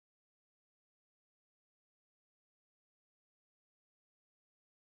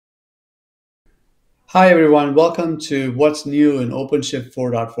Hi everyone, welcome to What's New in OpenShift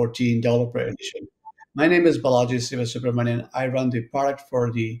 4.14 Developer Edition. My name is Balaji Sivasubramanian. I run the product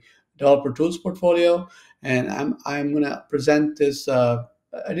for the Developer Tools portfolio, and I'm going to present this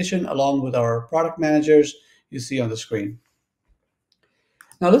edition along with our product managers you see on the screen.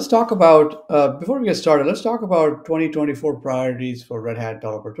 Now let's talk about, before we get started, let's talk about 2024 priorities for Red Hat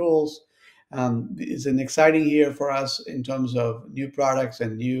Developer Tools. It's an exciting year for us in terms of new products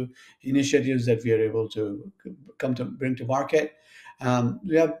and new initiatives that we are able to come to bring to market.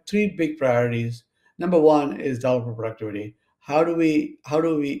 We have three big priorities. Number one is developer productivity. How do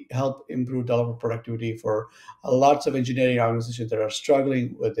we help improve developer productivity for lots of engineering organizations that are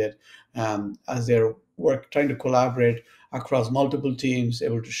struggling with it as they're trying to collaborate across multiple teams,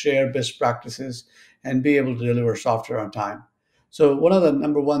 able to share best practices, and be able to deliver software on time. So one of the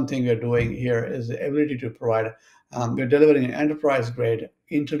number one thing we're doing here is the ability to provide, we're delivering an enterprise-grade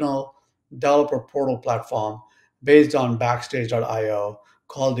internal developer portal platform based on Backstage.io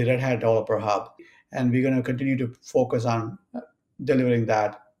called the Red Hat Developer Hub. And we're going to continue to focus on delivering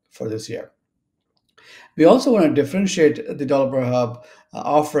that for this year. We also want to differentiate the Developer Hub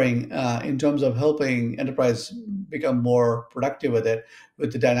offering in terms of helping enterprise become more productive with it,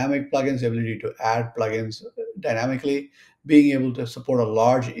 with the dynamic plugins, the ability to add plugins dynamically, being able to support a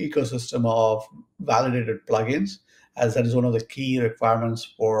large ecosystem of validated plugins, as that is one of the key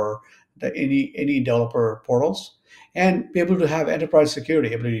requirements for any developer portals, and be able to have enterprise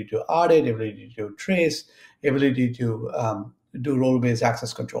security, ability to audit, ability to trace, ability to do role-based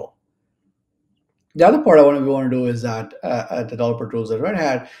access control. The other part we want to do is that at the developer tools at Red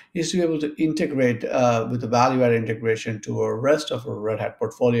Hat is to be able to integrate with the value-added integration to the rest of our Red Hat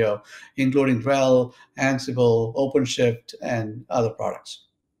portfolio, including RHEL, Ansible, OpenShift, and other products.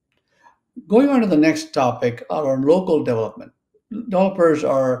 Going on to the next topic, our local development. Developers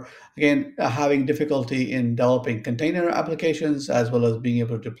are, again, having difficulty in developing container applications as well as being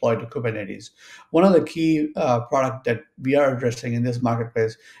able to deploy to Kubernetes. One of the key product that we are addressing in this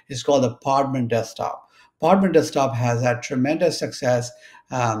marketplace is called the Podman Desktop. Podman Desktop has had tremendous success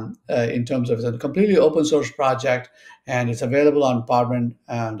in terms of it's a completely open source project, and it's available on Podman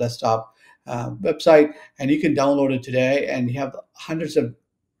Desktop website, and you can download it today, and you have hundreds of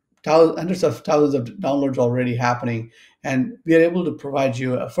thousands of downloads already happening, and we are able to provide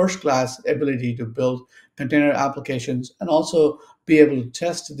you a first-class ability to build container applications and also be able to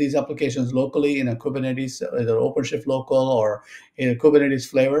test these applications locally in a Kubernetes, either OpenShift local or in a Kubernetes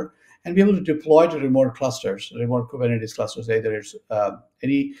flavor, and be able to deploy to remote clusters, remote Kubernetes clusters, either it's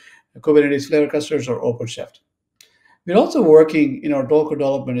any Kubernetes flavor clusters or OpenShift. We're also working in our local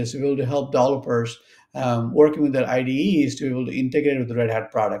development is to be able to help developers working with their IDEs to be able to integrate with the Red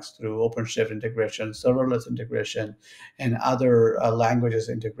Hat products through OpenShift integration, serverless integration, and other languages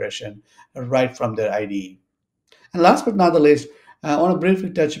integration right from their IDE. And last but not the least, I want to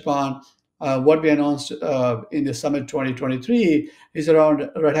briefly touch upon what we announced in the Summit 2023 is around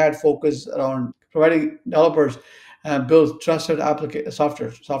Red Hat focus around providing developers build trusted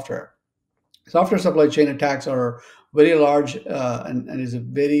software. Software supply chain attacks are very large and is a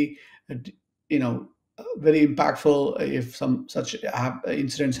very, you know, very impactful if some such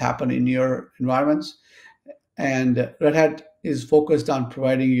incidents happen in your environments. And Red Hat is focused on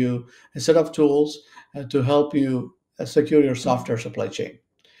providing you a set of tools to help you secure your software supply chain.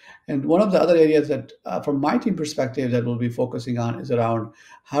 And one of the other areas that, from my team perspective, that we'll be focusing on is around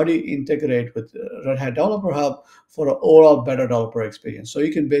how do you integrate with Red Hat Developer Hub for an overall better developer experience. So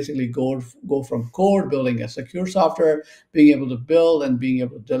you can basically go from code, building a secure software, being able to build and being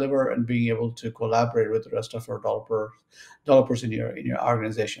able to deliver and being able to collaborate with the rest of our developers in your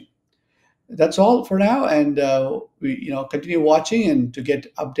organization. That's all for now, and we continue watching and to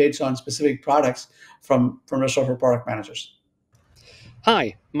get updates on specific products from rest of our product managers.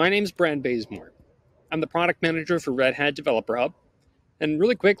 Hi, my name's Brad Bazemore. I'm the product manager for Red Hat Developer Hub. And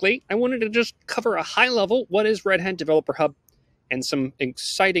really quickly, I wanted to just cover a high level what is Red Hat Developer Hub and some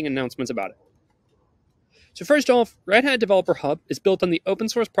exciting announcements about it. So first off, Red Hat Developer Hub is built on the open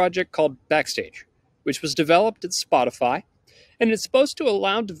source project called Backstage, which was developed at Spotify, and it's supposed to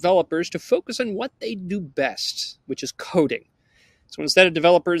allow developers to focus on what they do best, which is coding. So instead of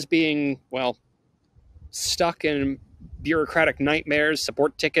developers being, stuck in bureaucratic nightmares,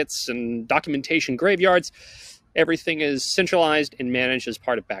 support tickets, and documentation graveyards, everything is centralized and managed as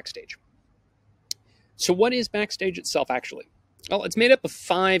part of Backstage. So what is Backstage itself, actually? Well, it's made up of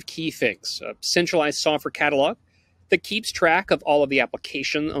 5 key things. A centralized software catalog that keeps track of all of the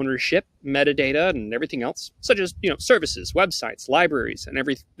application ownership, metadata, and everything else, such as services, websites, libraries,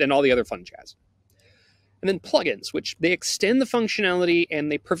 and all the other fun jazz. And then plugins, which they extend the functionality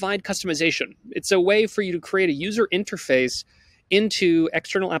and they provide customization. It's a way for you to create a user interface into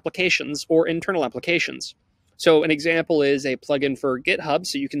external applications or internal applications. So an example is a plugin for GitHub,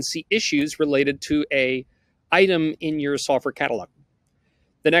 so you can see issues related to a item in your software catalog.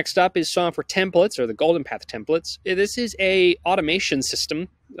 The next up is software templates, or the Golden Path templates. This is a automation system,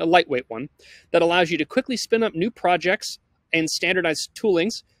 a lightweight one, that allows you to quickly spin up new projects and standardize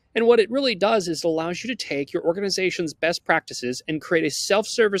toolings. And what it really does is it allows you to take your organization's best practices and create a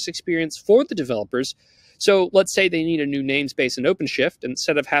self-service experience for the developers. So let's say they need a new namespace in OpenShift.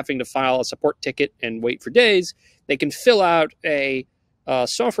 Instead of having to file a support ticket and wait for days, they can fill out a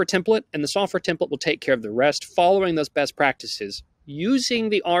software template, and the software template will take care of the rest, following those best practices, using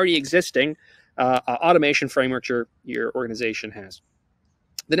the already existing automation framework your organization has.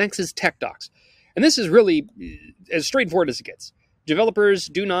 The next is tech docs. And this is really as straightforward as it gets. Developers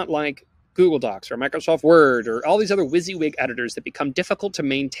do not like Google Docs or Microsoft Word or all these other WYSIWYG editors that become difficult to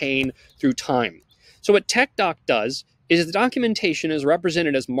maintain through time. So what TechDoc does is the documentation is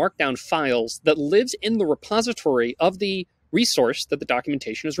represented as markdown files that lives in the repository of the resource that the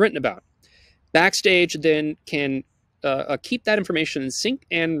documentation is written about. Backstage then can keep that information in sync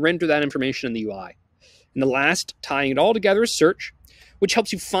and render that information in the UI. And the last, tying it all together, is search, which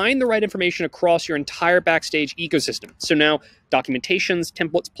helps you find the right information across your entire Backstage ecosystem. So now documentations,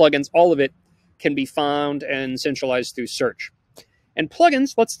 templates, plugins, all of it can be found and centralized through search. And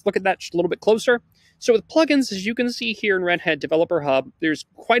plugins, let's look at that just a little bit closer. So with plugins, as you can see here in Red Hat Developer Hub, there's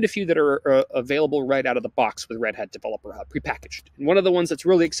quite a few that are available right out of the box with Red Hat Developer Hub, prepackaged. And one of the ones that's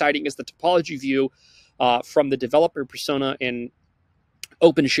really exciting is the topology view from the developer persona in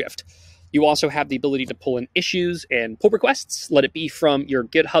OpenShift. You also have the ability to pull in issues and pull requests, let it be from your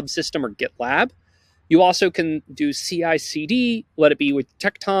GitHub system or GitLab. You also can do CI/CD, let it be with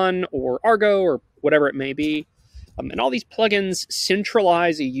Tekton or Argo or whatever it may be. And all these plugins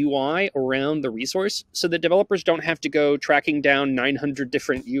centralize a UI around the resource so that developers don't have to go tracking down 900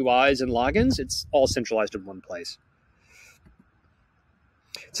 different UIs and logins. It's all centralized in one place.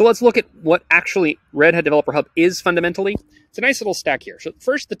 So let's look at what actually Red Hat Developer Hub is fundamentally. It's a nice little stack here. So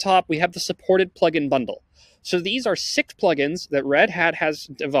first, at the top, we have the supported plugin bundle. So these are 6 plugins that Red Hat has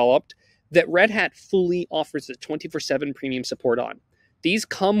developed that Red Hat fully offers a 24/7 premium support on. These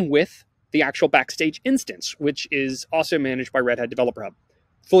come with the actual Backstage instance, which is also managed by Red Hat Developer Hub,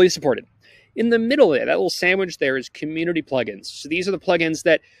 fully supported. In the middle there, that little sandwich there is community plugins. So these are the plugins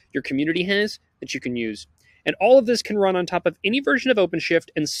that your community has that you can use. And all of this can run on top of any version of OpenShift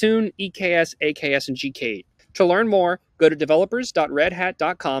and soon EKS, AKS, and GK8. To learn more, go to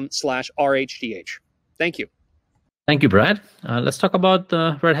developers.redhat.com/RHDH. Thank you. Thank you, Brad. Let's talk about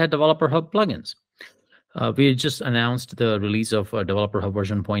the Red Hat Developer Hub plugins. We just announced the release of Developer Hub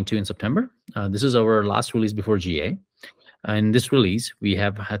version 0.2 in September. This is our last release before GA. In this release, we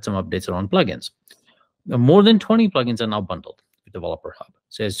have had some updates around plugins. More than 20 plugins are now bundled with Developer Hub.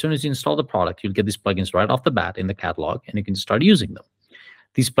 So as soon as you install the product, you'll get these plugins right off the bat in the catalog, and you can start using them.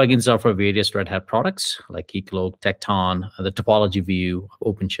 These plugins are for various Red Hat products like Keycloak, Tekton, the topology view,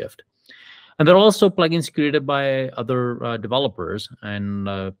 OpenShift. And there are also plugins created by other developers and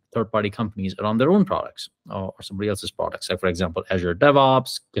third-party companies around their own products or somebody else's products. Like, for example, Azure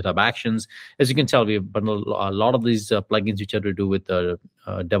DevOps, GitHub Actions. As you can tell, we have bundled a lot of these plugins which have to do with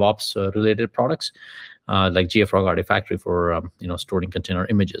DevOps-related products, like JFrog Artifactory for storing container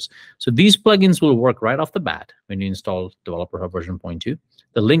images. So these plugins will work right off the bat when you install Developer Hub version 0.2.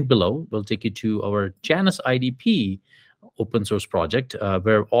 The link below will take you to our Janus IDP open source project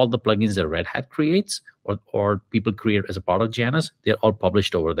where all the plugins that Red Hat creates or people create as a part of Janus, they're all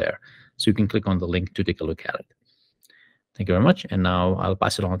published over there. So you can click on the link to take a look at it. Thank you very much. And now I'll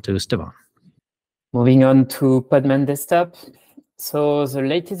pass it on to Stefan. Moving on to Podman Desktop. So the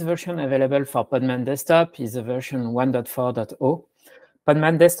latest version available for Podman Desktop is the version 1.4.0.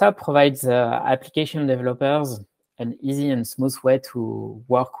 Podman Desktop provides application developers an easy and smooth way to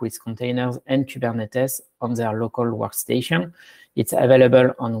work with containers and Kubernetes on their local workstation. It's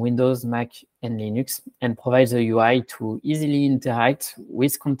available on Windows, Mac, and Linux, and provides a UI to easily interact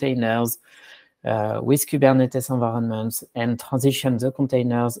with containers, with Kubernetes environments, and transition the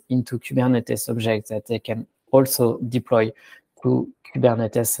containers into Kubernetes objects that they can also deploy to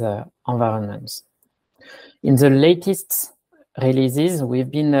Kubernetes environments. In the latest releases, we've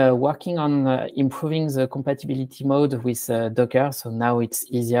been working on improving the compatibility mode with Docker. So now it's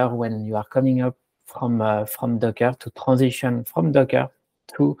easier when you are coming up from Docker to transition from Docker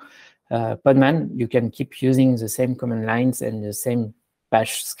to Podman. You can keep using the same command lines and the same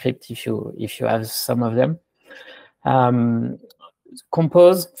bash script if you have some of them.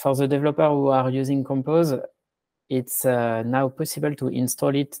 Compose, for the developer who are using Compose, it's now possible to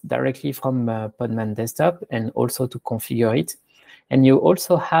install it directly from Podman Desktop and also to configure it. And you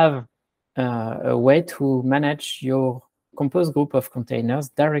also have a way to manage your Compose group of containers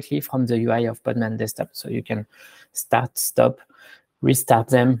directly from the UI of Podman Desktop. So you can start, stop, restart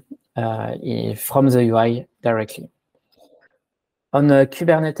them from the UI directly. On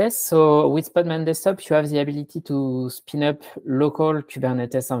Kubernetes, so with Podman Desktop, you have the ability to spin up local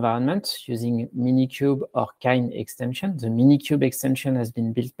Kubernetes environment using Minikube or Kind extension. The Minikube extension has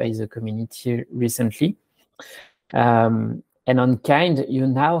been built by the community recently. And on Kind, you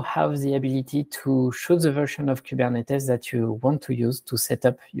now have the ability to choose the version of Kubernetes that you want to use to set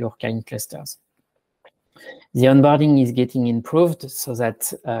up your Kind clusters. The onboarding is getting improved so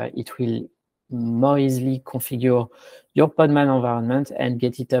that it will more easily configure your Podman environment and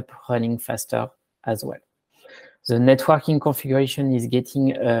get it up running faster as well. The networking configuration is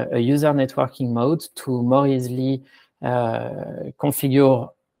getting a user networking mode to more easily configure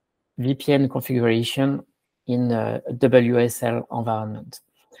VPN configuration in a WSL environment.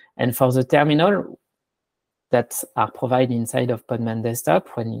 And for the terminal that are provided inside of Podman Desktop,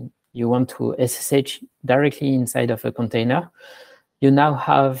 when you want to SSH directly inside of a container, you now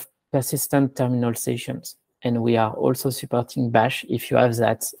have persistent terminal sessions. And we are also supporting Bash if you have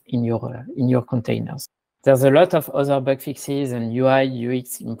that in your containers. There's a lot of other bug fixes and UI,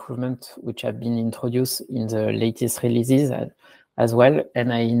 UX improvement which have been introduced in the latest releases as well.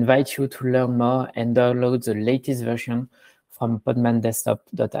 And I invite you to learn more and download the latest version from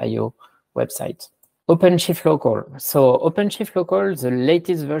podmandesktop.io website. OpenShift Local. So OpenShift Local, the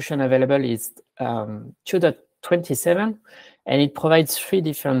latest version available is 2.27. And it provides 3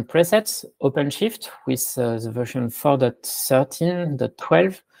 different presets: OpenShift with the version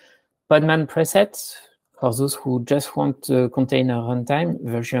 4.13.12, Podman preset for those who just want the container runtime,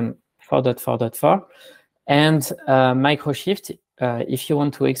 version 4.4.4, and Microshift if you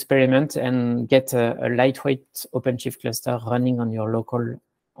want to experiment and get a lightweight OpenShift cluster running on your local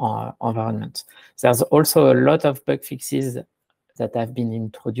environment. There's also a lot of bug fixes that have been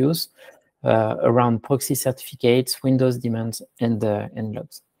introduced around proxy certificates, Windows demands, and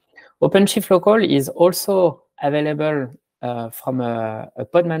logs. OpenShift Local is also available from a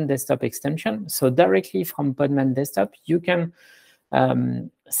Podman Desktop extension. So directly from Podman Desktop, you can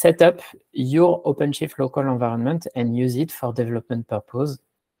set up your OpenShift Local environment and use it for development purpose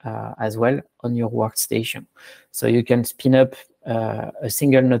as well on your workstation. So you can spin up a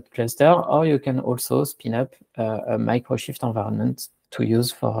single node cluster, or you can also spin up a Microshift environment to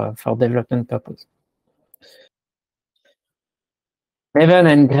use for development purpose. Maven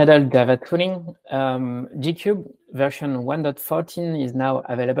and Gradle Java tooling. Gcube version 1.14 is now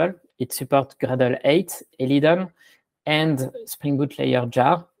available. It supports Gradle 8, Elidon, and Spring Boot layer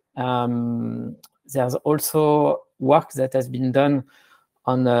jar. There's also work that has been done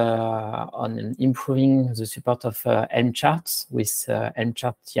on improving the support of Helm charts with Helm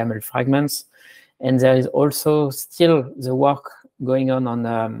chart YAML fragments. And there is also still the work going on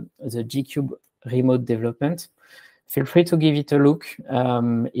the Gcube remote development. Feel free to give it a look.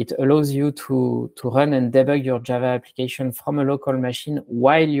 It allows you to run and debug your Java application from a local machine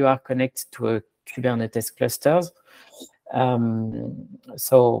while you are connected to a Kubernetes clusters.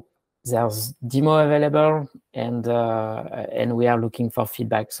 So there's demo available, and we are looking for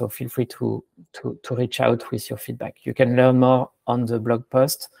feedback. So feel free to reach out with your feedback. You can learn more on the blog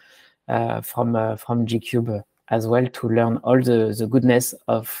post from Gcube as well to learn all the goodness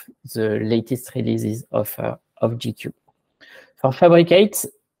of the latest releases of Gcube. For Fabricate,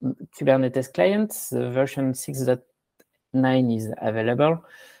 Kubernetes client, the version 6.9 is available.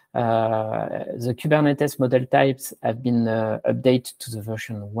 The Kubernetes model types have been updated to the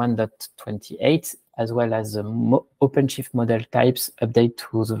version 1.28, as well as the OpenShift model types update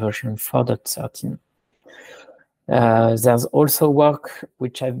to the version 4.13. There's also work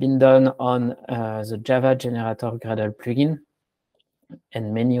which have been done on the Java Generator Gradle plugin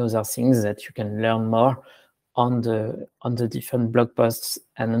and many other things that you can learn more on the different blog posts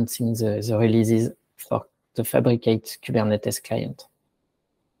announcing the releases for the Fabricate Kubernetes client.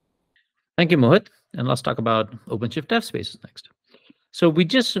 Thank you, Mohit. And let's talk about OpenShift Dev Spaces next. So we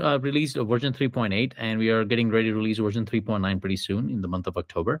just released a version 3.8, and we are getting ready to release version 3.9 pretty soon in the month of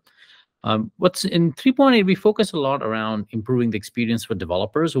October. What's in 3.8, we focus a lot around improving the experience for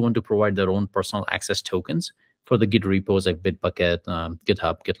developers who want to provide their own personal access tokens for the Git repos like Bitbucket,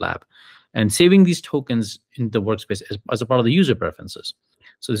 GitHub, GitLab, and saving these tokens in the workspace as a part of the user preferences.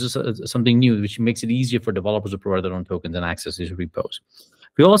 So this is something new, which makes it easier for developers to provide their own tokens and access these repos.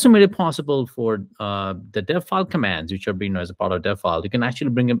 We also made it possible for the dev file commands, which are being as a part of dev file. You can actually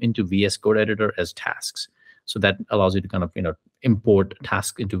bring them into VS Code editor as tasks. So that allows you to kind of import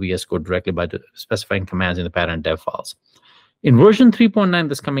tasks into VS Code directly by specifying commands in the parent dev files. In version 3.9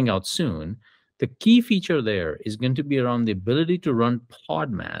 that's coming out soon, the key feature there is going to be around the ability to run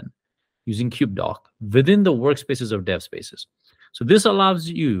Podman using kubedoc within the workspaces of dev spaces. So this allows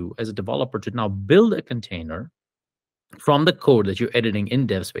you as a developer to now build a container from the code that you're editing in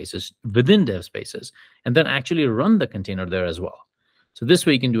dev spaces within dev spaces, and then actually run the container there as well. So this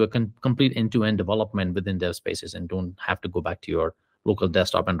way you can do a complete end-to-end development within dev spaces and don't have to go back to your local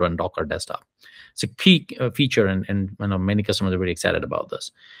desktop and run Docker desktop. It's a key feature, and many customers are very excited about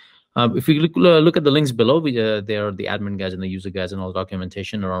this. If we look at the links below, there are the admin guides and the user guides and all the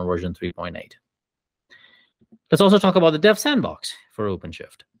documentation around version 3.8. Let's also talk about the dev sandbox for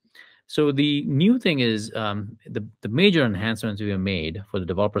OpenShift. So the new thing is the major enhancements we have made for the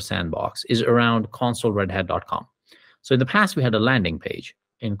developer sandbox is around consoleredhat.com. So in the past, we had a landing page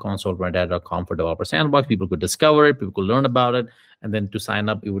in consoleredhat.com for developer sandbox. People could discover it, people could learn about it, and then to sign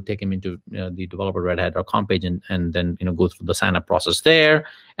up, it would take them into the developerredhat.com page and then go through the sign up process there,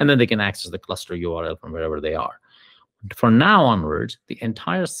 and then they can access the cluster URL from wherever they are. From now onwards, the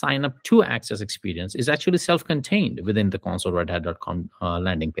entire sign up to access experience is actually self-contained within the consoleredhat.com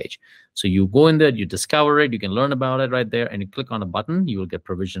landing page. So you go in there, you discover it, you can learn about it right there, and you click on a button, you will get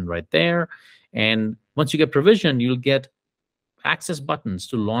provision right there. And once you get provision, you'll get access buttons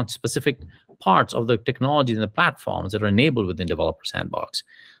to launch specific parts of the technologies and the platforms that are enabled within Developer Sandbox.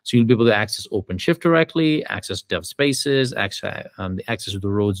 So you'll be able to access OpenShift directly, access dev spaces, access to the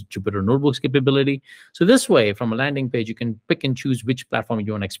Rhodes Jupyter Notebooks capability. So this way, from a landing page, you can pick and choose which platform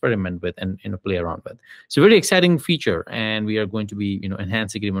you want to experiment with and play around with. It's a very exciting feature, and we are going to be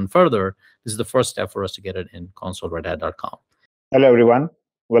enhancing it even further. This is the first step for us to get it in consoleredhat.com. Hello, everyone.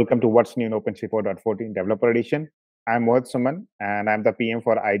 Welcome to What's New in OpenShift 4.14 Developer Edition. I'm Mohit Suman, and I'm the PM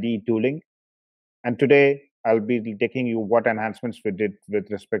for IDE tooling. And today, I'll be taking you what enhancements we did with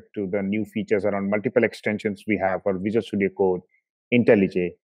respect to the new features around multiple extensions we have for Visual Studio Code,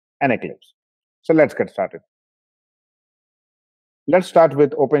 IntelliJ, and Eclipse. So let's get started. Let's start with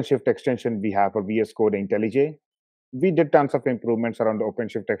OpenShift extension we have for VS Code and IntelliJ. We did tons of improvements around the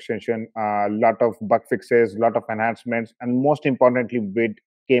OpenShift extension, a lot of bug fixes, a lot of enhancements, and most importantly, we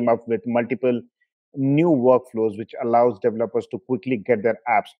came up with multiple new workflows which allows developers to quickly get their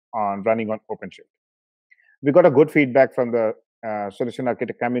apps running on OpenShift. We got a good feedback from the solution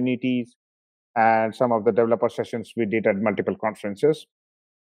architect communities and some of the developer sessions we did at multiple conferences.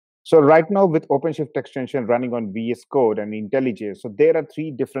 So right now with OpenShift extension running on VS Code and IntelliJ, so there are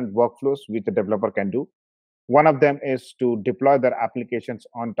 3 different workflows which the developer can do. One of them is to deploy their applications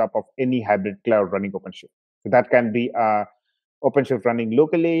on top of any hybrid cloud running OpenShift. So that can be OpenShift running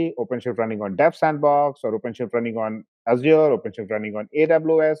locally, OpenShift running on Dev Sandbox, or OpenShift running on Azure, OpenShift running on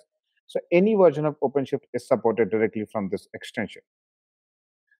AWS. So any version of OpenShift is supported directly from this extension.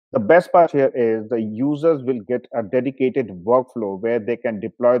 The best part here is the users will get a dedicated workflow where they can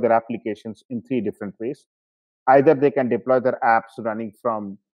deploy their applications in 3 different ways. Either they can deploy their apps running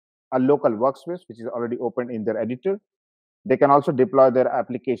from a local workspace, which is already open in their editor. They can also deploy their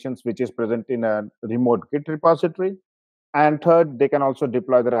applications, which is present in a remote Git repository. And third, they can also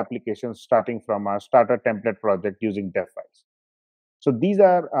deploy their applications starting from a starter template project using dev files. So these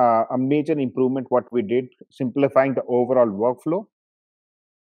are a major improvement what we did, simplifying the overall workflow.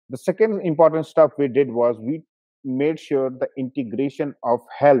 The second important stuff we did was we made sure the integration of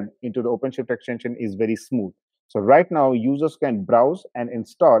Helm into the OpenShift extension is very smooth. So right now, users can browse and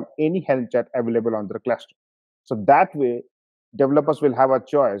install any Helm chart available on their cluster. So that way, developers will have a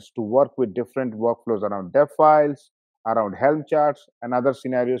choice to work with different workflows around dev files, around Helm charts, and other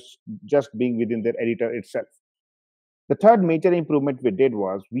scenarios just being within their editor itself. The third major improvement we did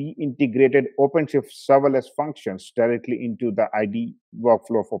was we integrated OpenShift serverless functions directly into the IDE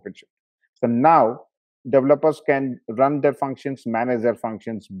workflow of OpenShift. So now developers can run their functions, manage their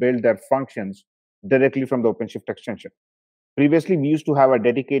functions, build their functions directly from the OpenShift extension. Previously, we used to have a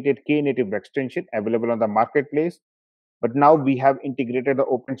dedicated Knative extension available on the marketplace, but now we have integrated the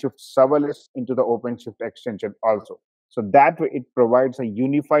OpenShift serverless into the OpenShift extension also. So that way it provides a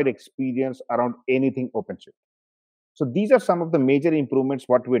unified experience around anything OpenShift. So these are some of the major improvements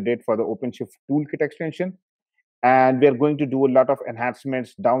what we did for the OpenShift toolkit extension. And we're going to do a lot of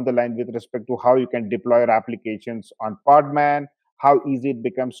enhancements down the line with respect to how you can deploy your applications on Podman, how easy it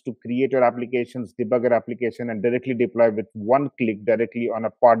becomes to create your applications, debug your application, and directly deploy with one click directly on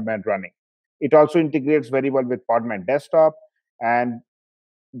a Podman running. It also integrates very well with Podman Desktop. And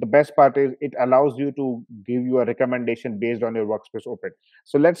the best part is it allows you to give you a recommendation based on your workspace open.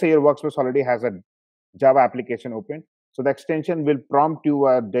 So let's say your workspace already has a Java application open. So the extension will prompt you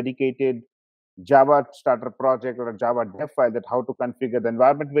a dedicated Java starter project or a Java dev file that how to configure the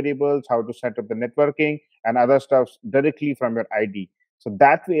environment variables, how to set up the networking and other stuff directly from your ID. So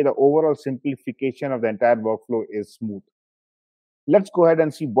that way, the overall simplification of the entire workflow is smooth. Let's go ahead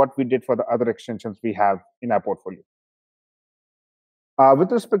and see what we did for the other extensions we have in our portfolio.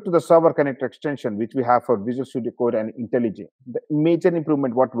 With respect to the server connector extension, which we have for Visual Studio Code and IntelliJ, the major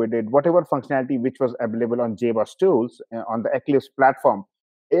improvement what we did, whatever functionality which was available on JBoss tools on the Eclipse platform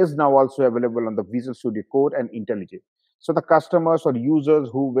is now also available on the Visual Studio Code and IntelliJ. So the customers or users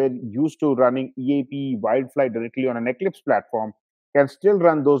who were used to running EAP Wildfly directly on an Eclipse platform can still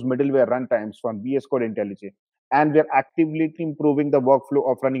run those middleware runtimes from VS Code IntelliJ. And we're actively improving the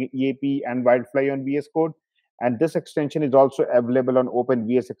workflow of running EAP and Wildfly on VS Code. And this extension is also available on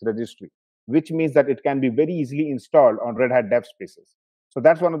OpenVSX registry, which means that it can be very easily installed on Red Hat dev spaces. So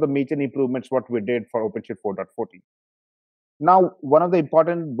that's one of the major improvements what we did for OpenShift 4.14. Now, one of the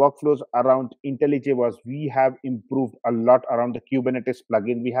important workflows around IntelliJ was we have improved a lot around the Kubernetes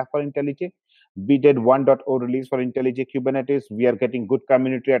plugin we have for IntelliJ. We did 1.0 release for IntelliJ Kubernetes. We are getting good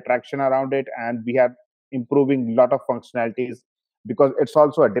community attraction around it, and we are improving a lot of functionalities because it's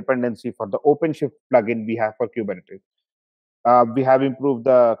also a dependency for the OpenShift plugin we have for Kubernetes. We have improved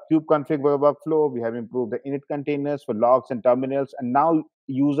the kubeconfig workflow. We have improved the init containers for logs and terminals. And now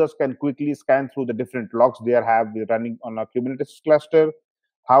users can quickly scan through the different logs they have running on a Kubernetes cluster,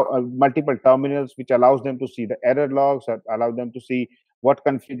 how multiple terminals, which allows them to see the error logs, allow them to see what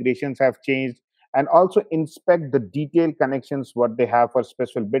configurations have changed, and also inspect the detailed connections, what they have for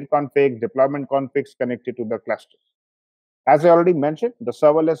special build configs, deployment configs connected to the clusters. As I already mentioned, the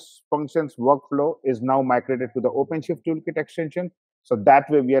serverless functions workflow is now migrated to the OpenShift Toolkit extension. So that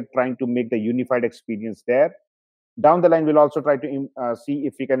way, we are trying to make the unified experience there. Down the line, we'll also try to see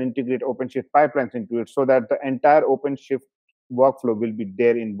if we can integrate OpenShift pipelines into it so that the entire OpenShift workflow will be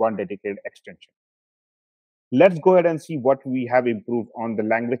there in one dedicated extension. Let's go ahead and see what we have improved on the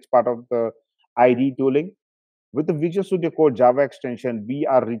language part of the ID tooling. With the Visual Studio Code Java extension, we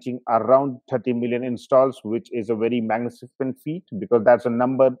are reaching around 30 million installs, which is a very magnificent feat because that's a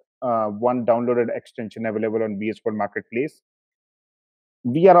number one downloaded extension available on VS Code Marketplace.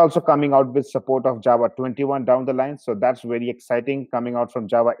 We are also coming out with support of Java 21 down the line. So that's very exciting, coming out from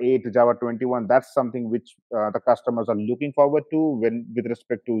Java 8 to Java 21. That's something which the customers are looking forward to with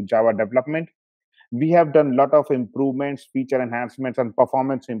respect to Java development. We have done a lot of improvements, feature enhancements, and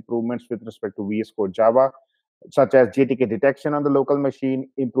performance improvements with respect to VS Code Java, such as JTK detection on the local machine,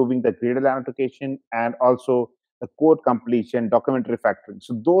 improving the gradle annotation, and also the code completion, document refactoring.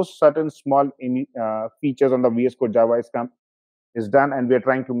 So those certain small features on the VS Code Java is done, and we are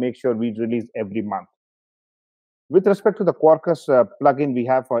trying to make sure we release every month. With respect to the Quarkus plugin we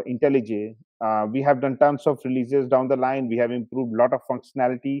have for IntelliJ, we have done tons of releases down the line. We have improved a lot of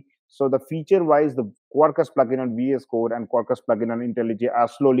functionality. So the feature-wise, the Quarkus plugin on VS Code and Quarkus plugin on IntelliJ are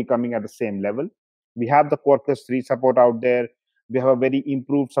slowly coming at the same level. We have the Quarkus 3 support out there. We have a very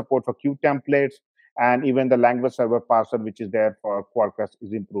improved support for Qt templates, and even the language server parser, which is there for Quarkus,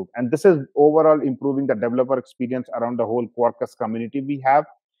 is improved. And this is overall improving the developer experience around the whole Quarkus community we have.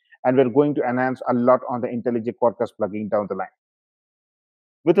 And we're going to enhance a lot on the IntelliJ Quarkus plugin down the line.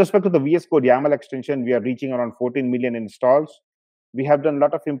 With respect to the VS Code YAML extension, we are reaching around 14 million installs. We have done a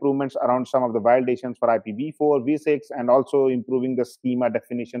lot of improvements around some of the validations for IPv4, v6, and also improving the schema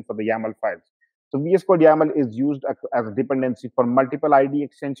definition for the YAML files. So VS Code YAML is used as a dependency for multiple ID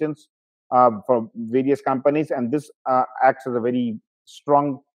extensions for various companies, and this acts as a very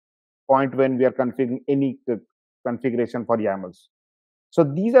strong point when we are configuring any configuration for YAMLs. So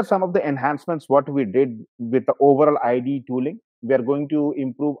these are some of the enhancements what we did with the overall ID tooling. We are going to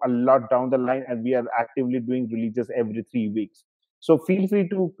improve a lot down the line, and we are actively doing releases every 3 weeks. So feel free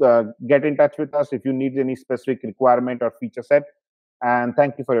to get in touch with us if you need any specific requirement or feature set. And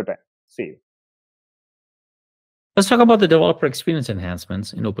thank you for your time. See you. Let's talk about the developer experience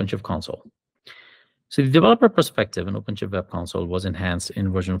enhancements in OpenShift Console. So the developer perspective in OpenShift Web Console was enhanced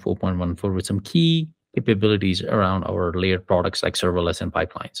in version 4.14 with some key capabilities around our layered products like serverless and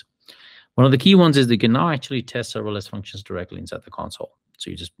pipelines. One of the key ones is that you can now actually test serverless functions directly inside the console. So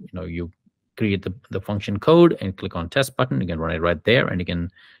you just, you create the function code and click on test button. You can run it right there, and you can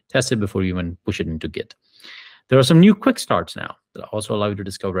test it before you even push it into Git. There are some new quick starts now that also allow you to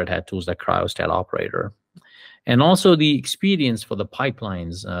discover Red Hat tools like Cryo Style Operator And also the experience for the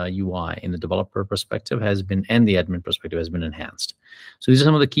pipelines UI in the developer perspective has been, and the admin perspective has been enhanced. So these are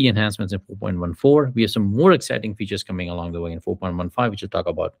some of the key enhancements in 4.14. We have some more exciting features coming along the way in 4.15, which we'll talk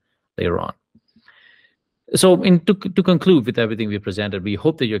about later on. So to conclude with everything we presented, we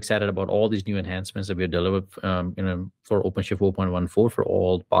hope that you're excited about all these new enhancements that we have delivered for OpenShift 4.14 for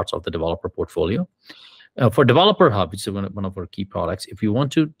all parts of the developer portfolio. For Developer Hub, which is one of our key products, if you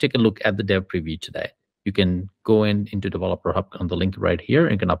want to take a look at the dev preview today, you can go into Developer Hub on the link right here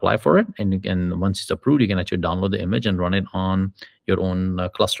and you can apply for it. And you can, once it's approved, you can actually download the image and run it on your own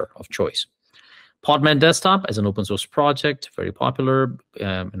cluster of choice. Podman Desktop as an open source project, very popular.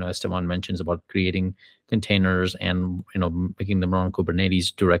 As Stefan mentions about creating containers and making them run on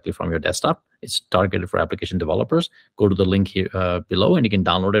Kubernetes directly from your desktop. It's targeted for application developers. Go to the link here below and you can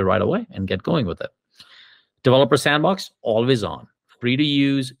download it right away and get going with it. Developer Sandbox, always on, free to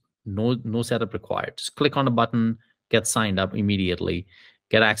use, no setup required. Just click on the button, get signed up immediately,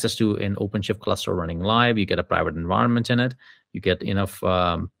 get access to an OpenShift cluster running live. You get a private environment in it. You get enough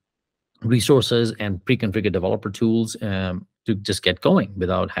resources and pre-configured developer tools to just get going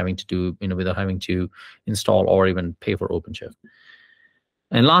without having to install or even pay for OpenShift.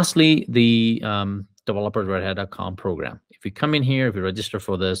 And lastly, the developer.redhat.com program. If you come in here, if you register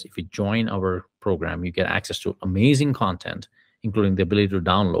for this, if you join our program, you get access to amazing content, including the ability to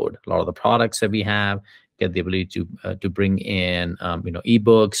download a lot of the products that we have, get the ability to bring in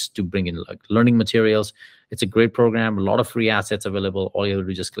ebooks, to bring in learning materials. It's a great program, a lot of free assets available. All you have to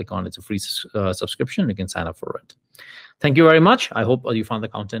do is just click on it's a free subscription. You can sign up for it. Thank you very much. I hope you found the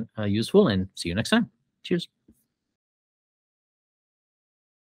content useful, and see you next time. Cheers.